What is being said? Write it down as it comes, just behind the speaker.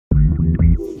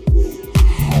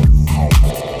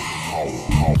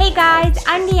Hey guys,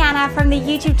 I'm Diana from the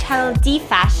YouTube channel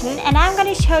DFashion, and I'm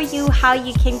going to show you how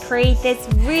you can create this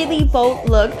really bold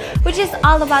look, which is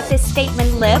all about this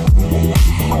statement lip.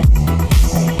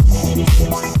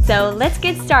 So let's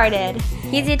get started.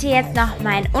 Hier seht ihr jetzt noch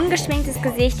mein ungeschminktes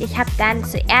Gesicht. Ich habe dann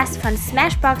zuerst von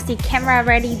Smashbox die Camera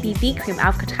Ready BB Cream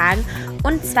aufgetragen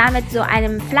und zwar mit so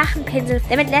einem flachen Pinsel.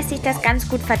 Damit lässt sich das ganz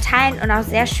gut verteilen und auch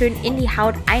sehr schön in die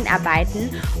Haut einarbeiten.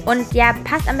 Und ja,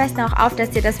 passt am besten auch auf,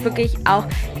 dass ihr das wirklich auch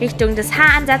Richtung des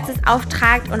Haaransatzes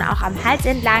auftragt und auch am Hals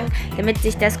entlang, damit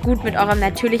sich das gut mit eurem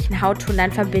natürlichen Hautton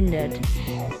dann verbindet.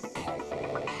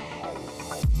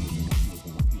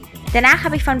 Danach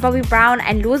habe ich von Bobbi Brown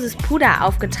ein loses Puder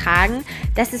aufgetragen.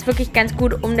 Das ist wirklich ganz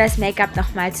gut, um das Make-up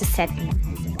nochmal zu setten.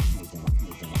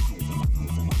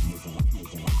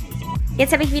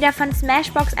 Jetzt habe ich wieder von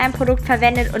Smashbox ein Produkt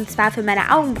verwendet und zwar für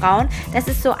meine Augenbrauen. Das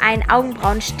ist so ein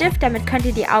Augenbrauenstift, damit könnt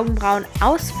ihr die Augenbrauen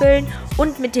ausfüllen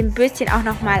und mit dem Bürstchen auch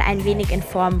nochmal ein wenig in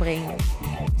Form bringen.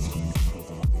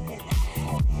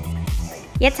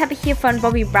 Jetzt habe ich hier von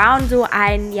Bobbi Brown so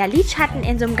einen Lidschatten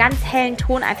in so einem ganz hellen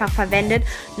Ton einfach verwendet,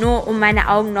 nur um meine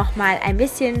Augen nochmal ein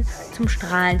bisschen zum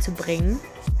Strahlen zu bringen.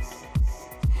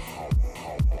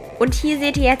 Und hier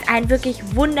seht ihr jetzt einen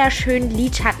wirklich wunderschönen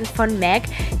Lidschatten von MAC.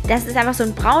 Das ist einfach so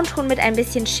ein Braunton mit ein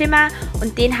bisschen Schimmer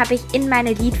und den habe ich in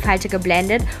meine Lidfalte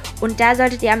geblendet. Und da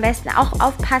solltet ihr am besten auch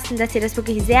aufpassen, dass ihr das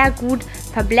wirklich sehr gut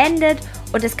verblendet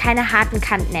und es keine harten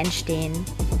Kanten entstehen.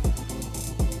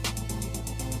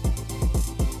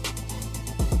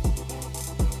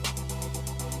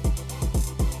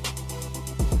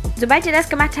 Sobald ihr das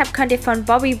gemacht habt, könnt ihr von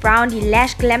Bobbi Brown die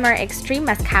Lash Glamour Extreme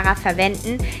Mascara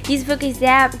verwenden. Die ist wirklich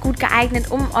sehr gut geeignet,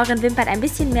 um euren Wimpern ein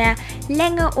bisschen mehr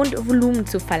Länge und Volumen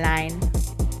zu verleihen.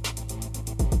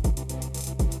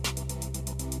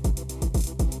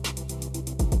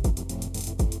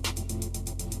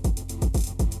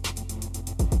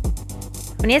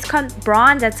 Und jetzt kommt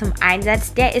Bronzer zum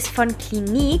Einsatz, der ist von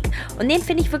Clinique und den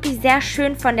finde ich wirklich sehr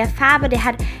schön von der Farbe. Der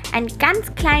hat ein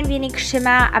ganz klein wenig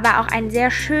Schimmer, aber auch einen sehr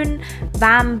schönen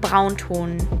warmen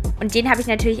Braunton. Und den habe ich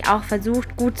natürlich auch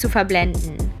versucht gut zu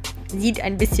verblenden. Sieht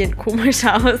ein bisschen komisch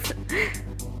aus.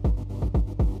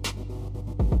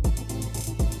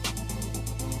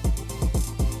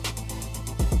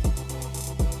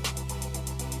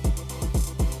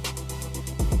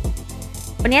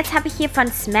 Und jetzt habe ich hier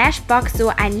von Smashbox so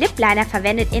einen Lip Liner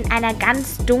verwendet in einer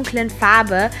ganz dunklen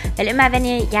Farbe. Weil immer wenn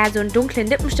ihr ja so einen dunklen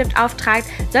Lippenstift auftragt,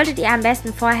 solltet ihr am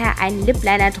besten vorher einen Lip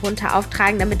Liner drunter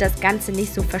auftragen, damit das Ganze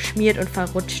nicht so verschmiert und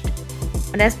verrutscht.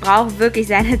 Und das braucht wirklich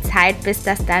seine Zeit, bis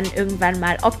das dann irgendwann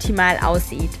mal optimal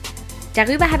aussieht.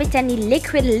 Darüber habe ich dann die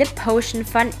Liquid Lip Potion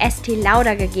von Estée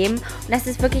Lauder gegeben und das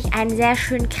ist wirklich ein sehr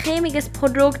schön cremiges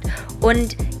Produkt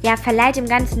und ja, verleiht dem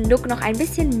ganzen Look noch ein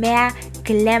bisschen mehr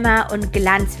Glamour und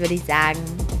Glanz, würde ich sagen.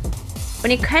 Und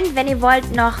ihr könnt, wenn ihr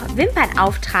wollt, noch Wimpern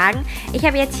auftragen. Ich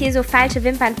habe jetzt hier so falsche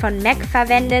Wimpern von MAC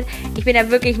verwendet. Ich bin da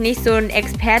wirklich nicht so ein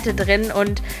Experte drin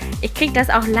und ich kriege das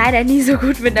auch leider nie so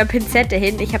gut mit einer Pinzette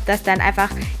hin. Ich habe das dann einfach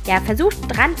versucht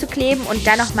dran zu kleben und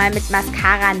dann nochmal mit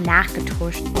Mascara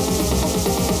nachgetuscht.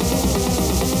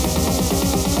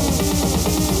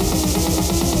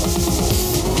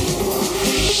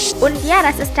 Und ja,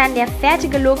 das ist dann der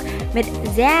fertige Look mit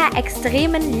sehr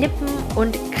extremen Lippen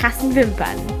und krassen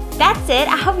Wimpern. That's it.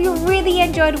 I hope you really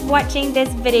enjoyed watching this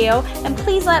video and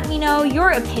please let me know your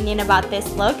opinion about this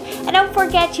look. And don't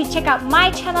forget to check out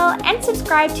my channel and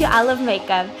subscribe to I Love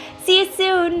Makeup. See you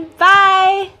soon.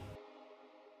 Bye!